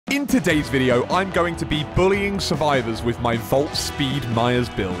In today's video, I'm going to be bullying survivors with my Vault Speed Myers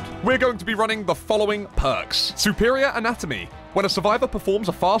build. We're going to be running the following perks. Superior Anatomy. When a survivor performs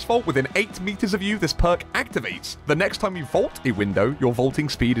a fast vault within 8 meters of you, this perk activates. The next time you vault a window, your vaulting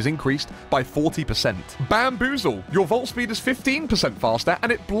speed is increased by 40%. Bamboozle. Your vault speed is 15% faster,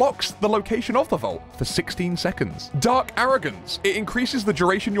 and it blocks the location of the vault for 16 seconds. Dark Arrogance. It increases the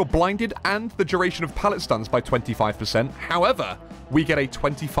duration you're blinded and the duration of pallet stuns by 25%. However, we get a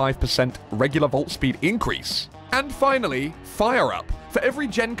 25% regular vault speed increase. And finally, Fire Up. For every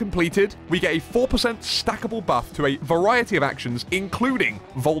gen completed, we get a 4% stackable buff to a variety of actions, including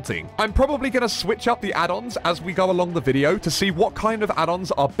vaulting. I'm probably going to switch up the add-ons as we go along the video to see what kind of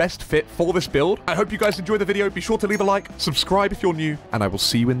add-ons are best fit for this build. I hope you guys enjoy the video. Be sure to leave a like, subscribe if you're new, and I will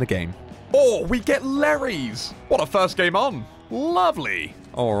see you in the game. Oh, we get Larry's! What a first game on! Lovely!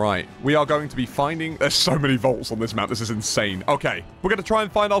 Alright, we are going to be finding... There's so many vaults on this map, this is insane. Okay, we're going to try and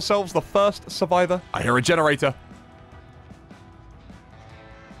find ourselves the first survivor. I hear a generator.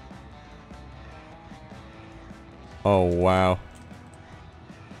 Oh, wow.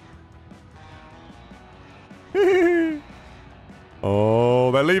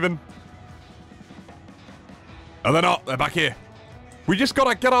 Oh, they're leaving. Oh, they're not. They're back here. We just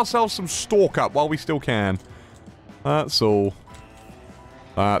gotta get ourselves some stalk up while we still can. That's all.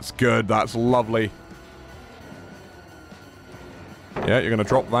 That's good. That's lovely. Yeah, you're gonna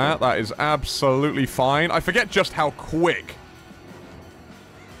drop that. That is absolutely fine. I forget just how quick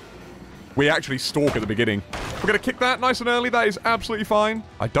we actually stalk at the beginning. We're going to kick that nice and early. That is absolutely fine.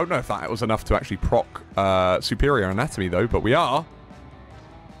 I don't know if that was enough to actually proc Superior Anatomy, though, but we are.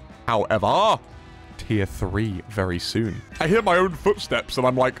 However, Tier 3 very soon. I hear my own footsteps, and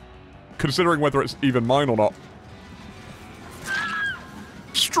I'm, like, considering whether it's even mine or not.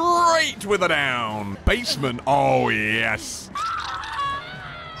 Straight with a down. Basement. Oh, yes.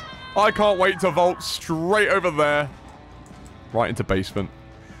 I can't wait to vault straight over there. Right into basement.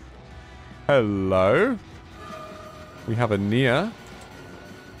 Hello. We have a Nia.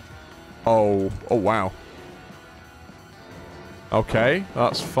 Oh, wow. Okay,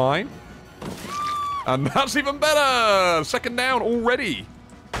 that's fine. And that's even better! Second down already.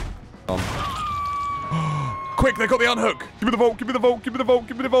 Quick, they got the unhook. Give me the vault, give me the vault, give me the vault,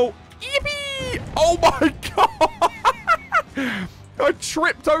 give me the vault. Yippee! Oh my god! I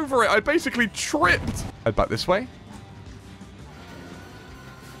tripped over it. I basically tripped. Head back this way.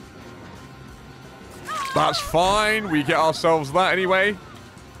 That's fine. We get ourselves that anyway.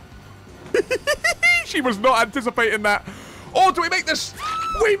 She was not anticipating that. Oh, do we make this?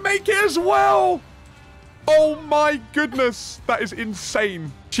 We make it as well. Oh my goodness. That is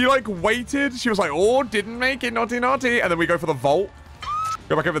insane. She like waited. She was like, oh, didn't make it. Naughty, naughty. And then we go for the vault.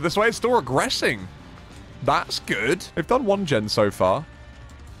 Go back over this way. It's still regressing. That's good. They've done one gen so far.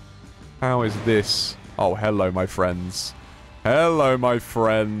 How is this? Oh, hello, my friends. Hello, my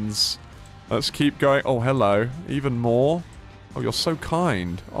friends. Let's keep going. Oh, hello. Even more. Oh, you're so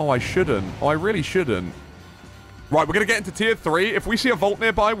kind. Oh, I shouldn't. Oh, I really shouldn't. Right, we're going to get into Tier 3. If we see a vault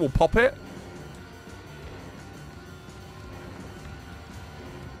nearby, we'll pop it.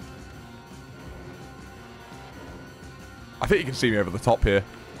 I think you can see me over the top here.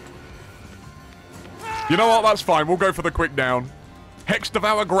 You know what? That's fine. We'll go for the quick down. Hex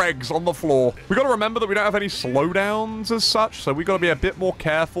Devour Greg's on the floor. We got to remember that we don't have any slowdowns as such, so we got to be a bit more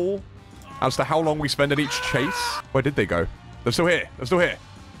careful as to how long we spend in each chase. Where did they go? They're still here. They're still here.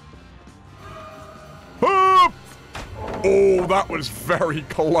 Ah! Oh, that was very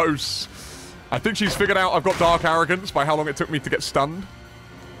close. I think she's figured out I've got Dark Arrogance by how long it took me to get stunned.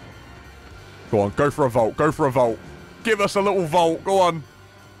 Go on, go for a vault. Go for a vault. Give us a little vault. Go on.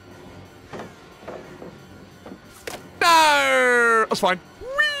 No! That's fine.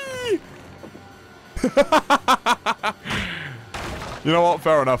 Whee! You know what?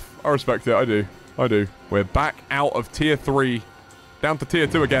 Fair enough. I respect it. I do. I do. We're back out of Tier 3. Down to Tier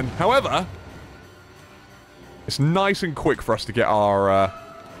 2 again. However, it's nice and quick for us to get our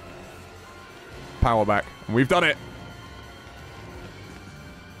power back. And we've done it.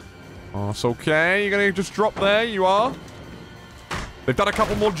 Oh, it's okay. You're going to just drop there. You are. They've done a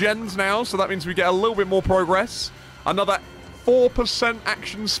couple more gens now, so that means we get a little bit more progress. Another 4%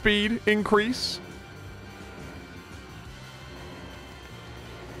 action speed increase.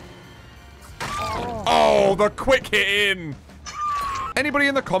 Oh, the quick hit in. Anybody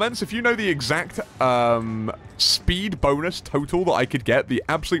in the comments, if you know the exact speed bonus total that I could get, the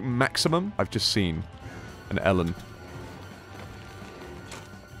absolute maximum, I've just seen an Ellen.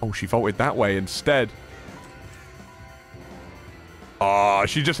 Oh, she vaulted that way instead. Ah,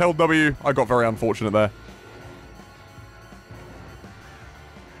 she just held W. I got very unfortunate there.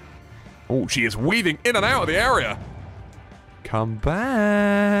 Oh, she is weaving in and out of the area. Come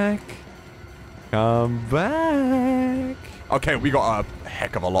back. Come back. Okay, we got a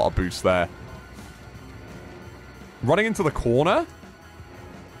heck of a lot of boost there. Running into the corner?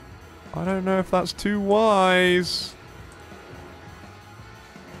 I don't know if that's too wise.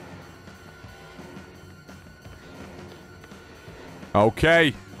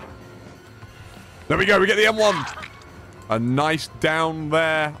 Okay. There we go. We get the M1. A nice down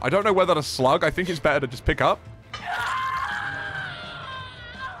there. I don't know whether to slug. I think it's better to just pick up.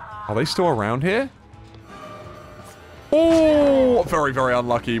 Are they still around here? Oh, very, very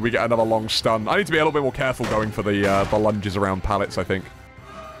unlucky. We get another long stun. I need to be a little bit more careful going for the lunges around pallets, I think.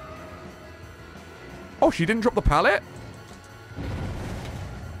 Oh, she didn't drop the pallet?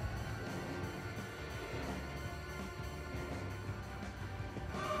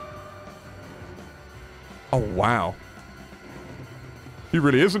 Oh, wow. He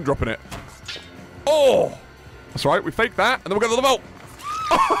really isn't dropping it. Oh! That's right, we faked that, and then we'll go to the vault.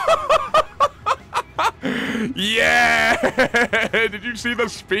 Yeah! Did you see the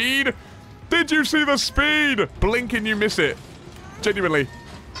speed? Did you see the speed? Blink and you miss it. Genuinely.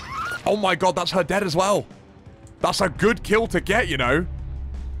 Oh my god, that's her dead as well. That's a good kill to get, you know.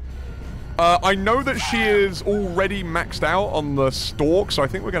 I know that she is already maxed out on the stalk, so I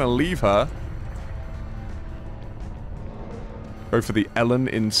think we're going to leave her. Go for the Ellen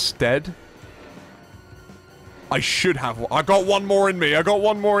instead. I should have... I got one more in me. I got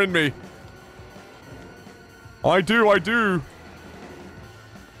one more in me. I do, I do.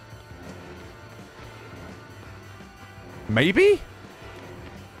 Maybe?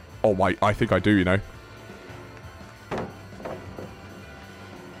 Oh my, I think I do, you know.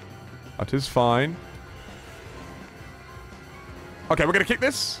 That is fine. Okay, we're gonna kick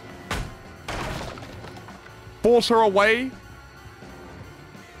this. Force her away.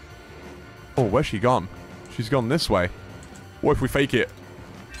 Oh, where's she gone? She's gone this way. What if we fake it?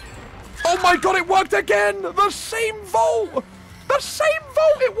 Oh my god, it worked again! The same vault! The same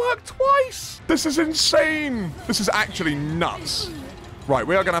vault! It worked twice! This is insane! This is actually nuts. Right,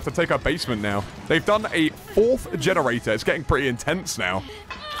 we are going to have to take our basement now. They've done a 4th generator. It's getting pretty intense now.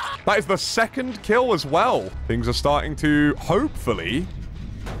 That is the 2nd kill as well. Things are starting to, hopefully,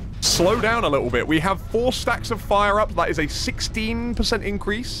 slow down a little bit. We have 4 stacks of fire up. That is a 16%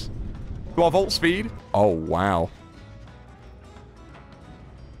 increase to our vault speed. Oh, wow.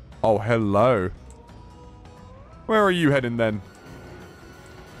 Oh, hello. Where are you heading then?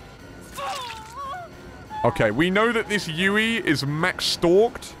 Okay, we know that this Yui is max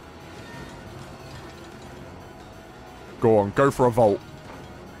stalked. Go on, go for a vault.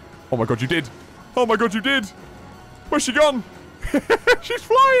 Oh my god, you did. Oh my god, you did. Where's she gone? She's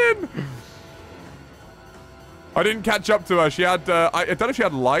flying. I didn't catch up to her. She had, I don't know if she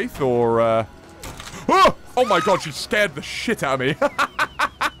had life or, Oh my god, she scared the shit out of me.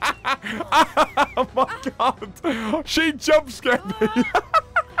 Oh my god. She jump scared me.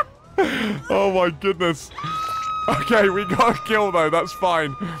 Oh my goodness. Okay, we got a kill though. That's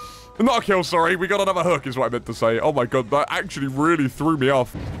fine. Not a kill, sorry. We got another hook is what I meant to say. Oh my god, that actually really threw me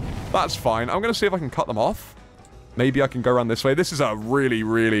off. That's fine. I'm going to see if I can cut them off. Maybe I can go around this way. This is a really,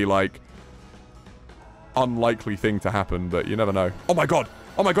 really, like, unlikely thing to happen, but you never know. Oh my god.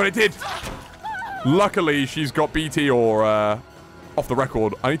 Oh my god, it did. Luckily, she's got BT or, off the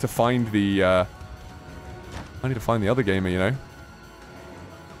record. I need to find the, other gamer, you know.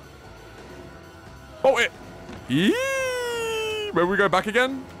 Oh, it. Eee! Where we go back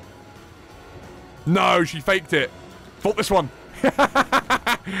again? No, she faked it. Fault this one.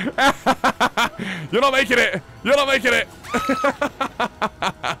 You're not making it. You're not making it.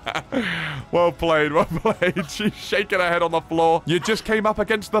 Well played. Well played. She's shaking her head on the floor. You just came up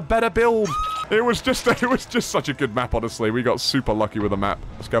against the better build. It was just such a good map, honestly. We got super lucky with the map.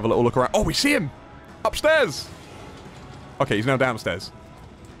 Let's go have a little look around. Oh, we see him. Upstairs. Okay, he's now downstairs.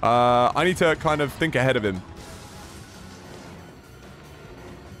 I need to kind of think ahead of him.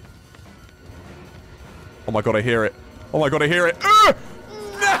 Oh my god, I hear it. Oh my god, I hear it. No!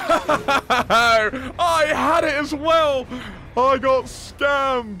 I had it as well. I got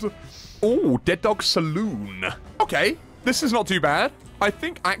scammed. Oh, Dead Dog Saloon. Okay, this is not too bad. I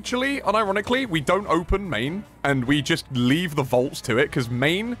think actually, unironically, we don't open main and we just leave the vaults to it because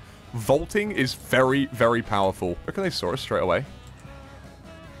main vaulting is very, very powerful. Okay, they saw us straight away.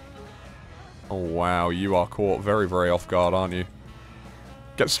 Oh, wow. You are caught very, very off guard, aren't you?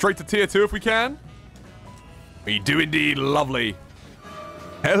 Get straight to tier 2 if we can. We do indeed. Lovely.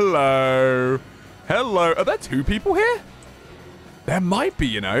 Hello. Hello. Are there 2 people here? There might be,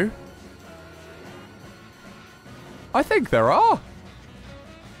 you know. I think there are.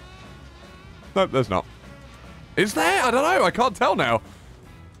 No, there's not. Is there? I don't know. I can't tell now.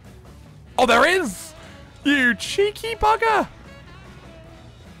 Oh, there is! You cheeky bugger!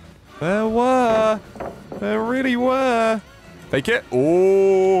 There were. There really were. Take it.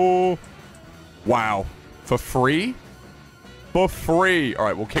 Oh. Wow. For free? For free. All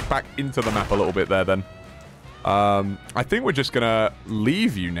right, we'll kick back into the map a little bit there then. I think we're just going to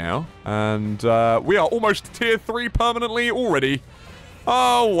leave you now. And we are almost tier 3 permanently already.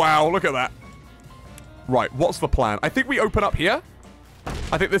 Oh, wow. Look at that. Right, what's the plan? I think we open up here.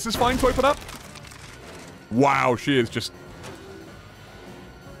 I think this is fine to open up. Wow, she is just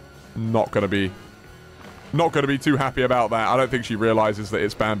not going to be too happy about that. I don't think she realizes that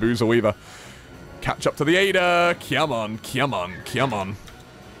it's bamboozle either. Catch up to the Ada. Come on, come on, come on.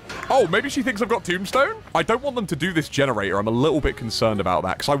 Oh, maybe she thinks I've got tombstone? I don't want them to do this generator. I'm a little bit concerned about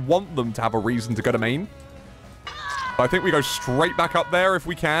that because I want them to have a reason to go to main. I think we go straight back up there if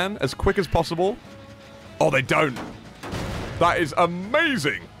we can, as quick as possible. Oh, they don't. That is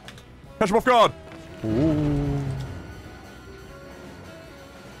amazing. Catch them off guard. Ooh.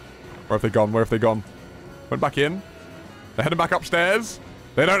 Where have they gone? Where have they gone? Went back in. They're heading back upstairs.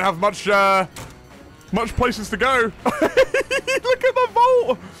 They don't have much places to go. Look at the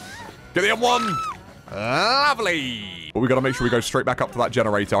vault. Get the M1. Lovely. But we got to make sure we go straight back up to that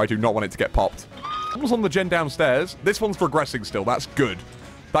generator. I do not want it to get popped. What was on the gen downstairs? This one's regressing still. That's good.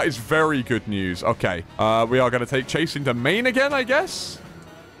 That is very good news. Okay. We are going to take chase into main again, I guess.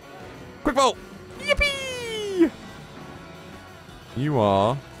 Quick vault. Yippee! You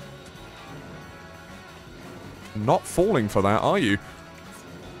are not falling for that, are you?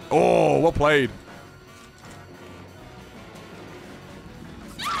 Oh, well played.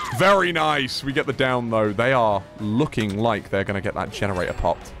 Very nice. We get the down, though. They are looking like they're going to get that generator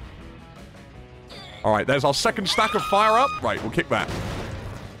popped. All right, there's our second stack of fire up. Right, we'll kick that.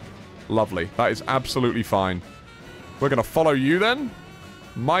 Lovely. That is absolutely fine. We're going to follow you then,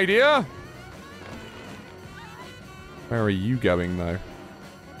 my dear. Where are you going, though?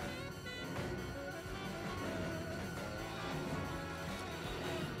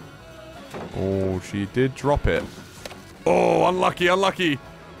 Oh, she did drop it. Oh, unlucky, unlucky.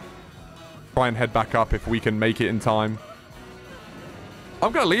 Try and head back up if we can make it in time.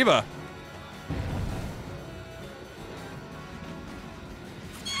 I'm going to leave her.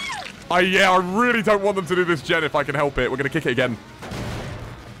 Yeah, I really don't want them to do this gen if I can help it. We're going to kick it again.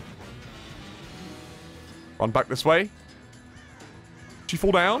 Run back this way. Did she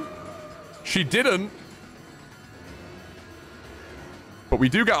fall down? She didn't. But we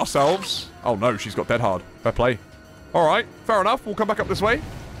do get ourselves... Oh no, she's got dead hard. Fair play. Alright, fair enough. We'll come back up this way.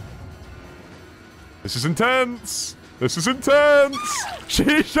 This is intense. This is intense.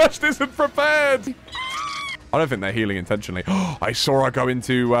 She just isn't prepared. I don't think they're healing intentionally. I saw her go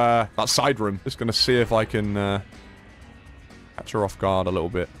into that side room. Just going to see if I can catch her off guard a little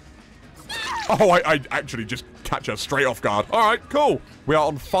bit. Oh, I actually just catch her straight off guard. All right, cool. We are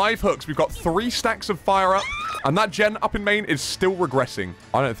on 5 hooks. We've got 3 stacks of fire up. And that gen up in main is still regressing.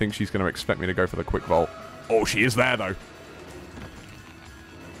 I don't think she's going to expect me to go for the quick vault. Oh, she is there, though.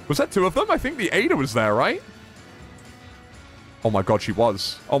 Was that 2 of them? I think the Ada was there, right? Oh, my God, she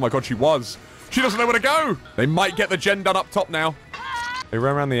was. Oh, my God, she was. She doesn't know where to go. They might get the gen done up top now. They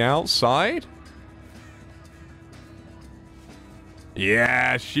ran around the outside.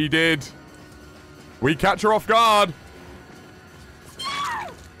 Yeah, she did. We catch her off guard.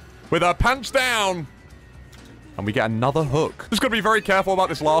 With her pants down. And we get another hook. Just got to be very careful about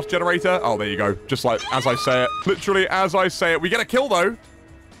this last generator. Oh, there you go. Just like as I say it. Literally as I say it. We get a kill, though.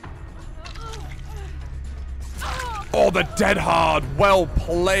 Oh, the dead hard. Well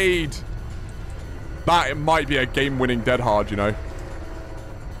played. That might be a game-winning dead hard, you know.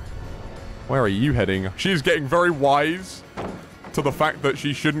 Where are you heading? She's getting very wise to the fact that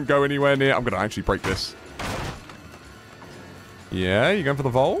she shouldn't go anywhere near... I'm going to actually break this. Yeah, you going for the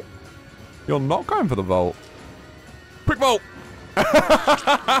vault? You're not going for the vault. Quick vault!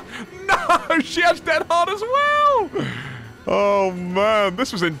 No! She has dead hard as well! Oh, man.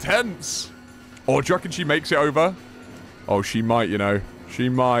 This was intense. Oh, do you reckon she makes it over? Oh, she might, you know. She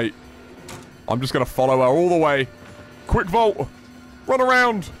might. I'm just going to follow her all the way. Quick vault. Run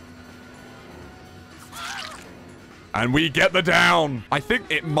around. And we get the down. I think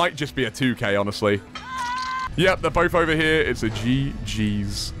it might just be a 2K, honestly. Yep, they're both over here. It's a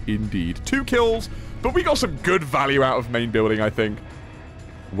GG's indeed. 2 kills, but we got some good value out of main building, I think.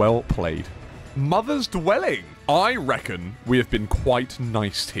 Well played. Mother's Dwelling. I reckon we have been quite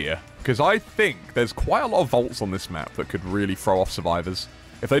nice here. Because I think there's quite a lot of vaults on this map that could really throw off survivors.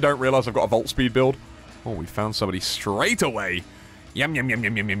 If they don't realize I've got a vault speed build. Oh, we found somebody straight away. Yum, yum, yum,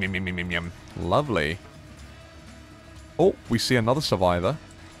 yum, yum, yum, yum, yum, yum, yum. Lovely. Oh, we see another survivor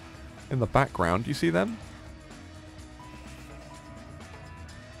in the background. You see them?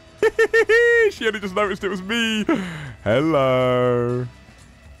 She only just noticed it was me. Hello.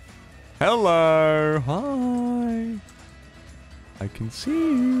 Hello. Hi. I can see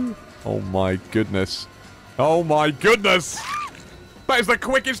you. Oh my goodness. Oh my goodness. That is the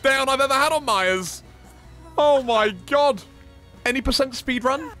quickest down I've ever had on Myers. Oh my god. Any percent speed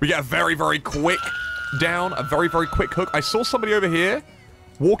run? We get a very, very quick down. A very, very quick hook. I saw somebody over here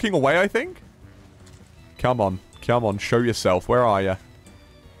walking away, I think. Come on. Come on. Show yourself. Where are you?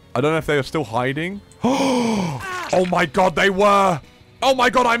 I don't know if they are still hiding. Oh my god, they were. Oh my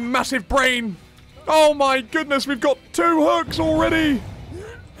god, I'm massive brain. Oh my goodness, we've got 2 hooks already.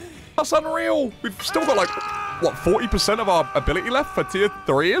 That's unreal. We've still got like, what, 40% of our ability left for tier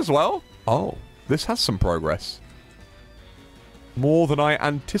 3 as well? Oh, this has some progress. More than I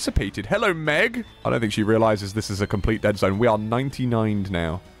anticipated. Hello, Meg. I don't think she realizes this is a complete dead zone. We are 99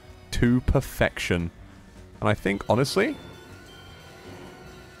 now. To perfection. And I think, honestly,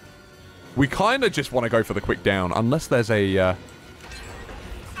 we kind of just want to go for the quick down. Unless there's a...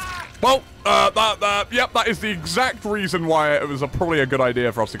 Well, yep, that is the exact reason why it was probably a good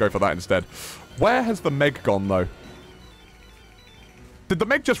idea for us to go for that instead. Where has the Meg gone, though? Did the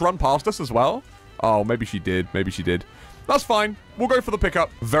Meg just run past us as well? Oh, maybe she did. Maybe she did. That's fine. We'll go for the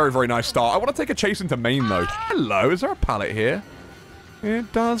pickup. Very, very nice start. I want to take a chase into main, though. Hello, is there a pallet here?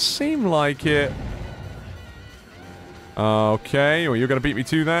 It does seem like it. Okay, well, you're going to beat me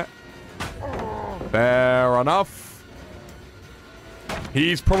to that. Fair enough.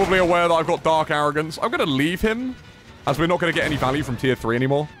 He's probably aware that I've got dark arrogance. I'm going to leave him, as we're not going to get any value from tier 3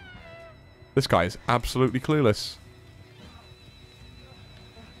 anymore. This guy is absolutely clueless.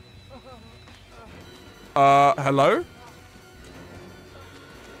 Hello?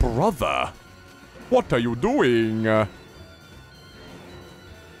 Brother, what are you doing? I'm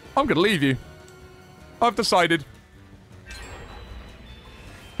going to leave you. I've decided.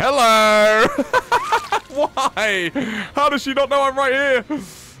 Hello! Why? How does she not know I'm right here?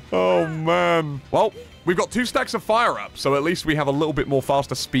 Oh, man. Well, we've got 2 stacks of fire up, so at least we have a little bit more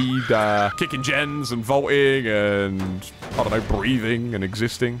faster speed, kicking gens and vaulting and, I don't know, breathing and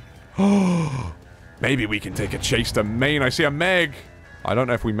existing. Maybe we can take a chase to main. I see a Meg. I don't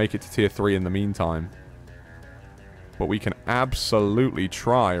know if we make it to tier 3 in the meantime. But we can absolutely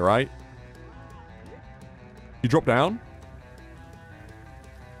try, right? You drop down?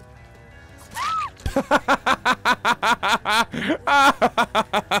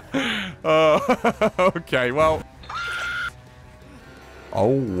 Okay, well.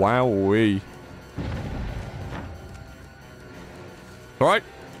 Oh, wowee. Alright.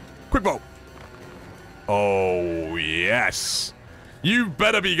 Quick vote. Oh, yes. You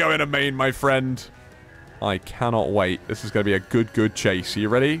better be going to main, my friend. I cannot wait. This is going to be a good chase. Are you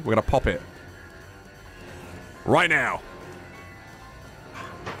ready? We're going to pop it. Right now.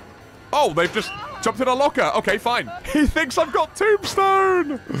 Oh, they've just jumped in a locker. Okay, fine. He thinks I've got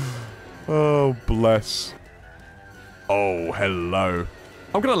tombstone. Oh, bless. Oh, hello.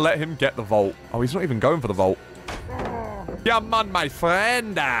 I'm going to let him get the vault. Oh, he's not even going for the vault. Yeah, man, my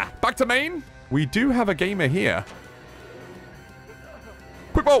friend. Back to main. We do have a gamer here.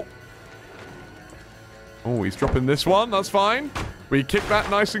 Quick vault. Oh, he's dropping this one. That's fine. We kick that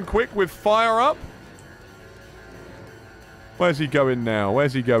nice and quick with fire up. Where's he going now?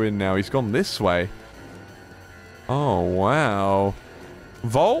 Where's he going now? He's gone this way. Oh, wow.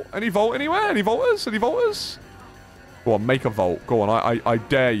 Vault? Any vault anywhere? Any vaulters? Any vaulters? Go on, make a vault. Go on, I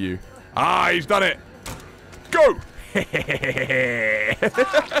dare you. Ah, he's done it. Go! I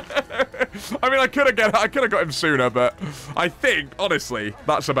mean, I could have got him sooner, but I think, honestly,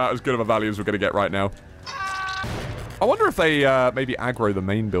 that's about as good of a value as we're going to get right now. I wonder if they maybe aggro the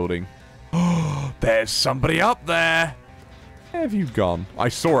main building. Oh, there's somebody up there. Where have you gone? I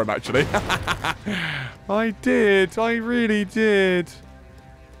saw him, actually. I did. I really did.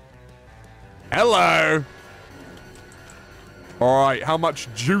 Hello. All right, how much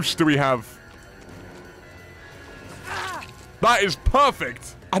juice do we have? That is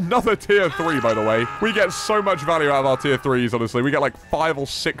perfect. Another tier 3, by the way. We get so much value out of our tier 3s, honestly. We get like 5 or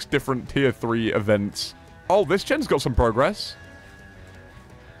 6 different tier 3 events. Oh, this gen's got some progress.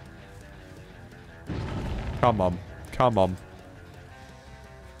 Come on. Come on.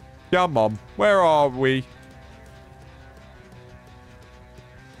 Come on. Where are we?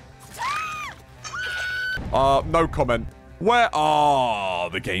 No comment. Where are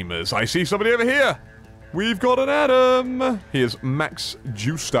the gamers? I see somebody over here. We've got an Adam. He is max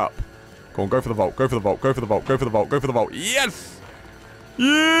juiced up. Go on, go for the vault. Go for the vault. Go for the vault. Go for the vault. Go for the vault. Yes!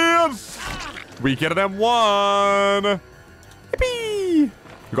 Yes! We get an M1. Yippee!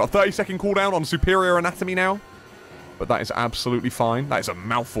 We've got a 30-second cooldown on superior anatomy now. But that is absolutely fine. That is a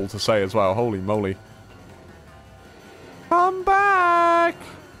mouthful to say as well. Holy moly. Come back!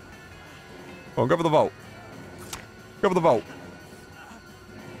 Go on, go for the vault. Go for the vault.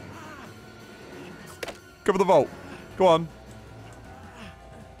 Go for the vault. Go on.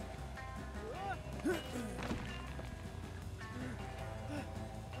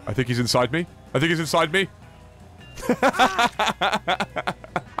 I think he's inside me. I think he's inside me.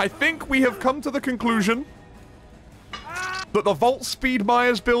 I think we have come to the conclusion that the Vault Speed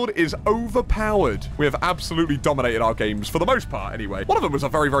Myers build is overpowered. We have absolutely dominated our games, for the most part anyway. One of them was a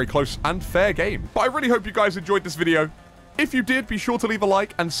very, very close and fair game. But I really hope you guys enjoyed this video. If you did, be sure to leave a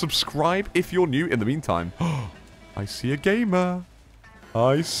like and subscribe if you're new in the meantime. I see a gamer.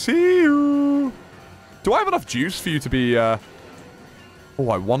 I see you. Do I have enough juice for you to be, Oh,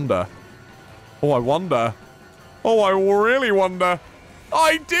 I wonder. Oh, I wonder. Oh, I really wonder.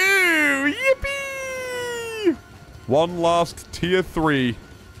 I do! Yippee! One last tier 3.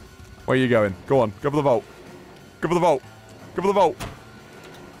 Where are you going? Go on. Go for the vault. Go for the vault. Go for the vault.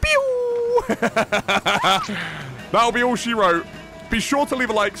 Pew! That'll be all she wrote. Be sure to leave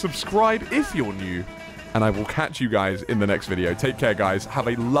a like, subscribe if you're new, and I will catch you guys in the next video. Take care, guys. Have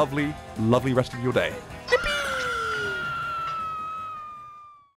a lovely, lovely rest of your day.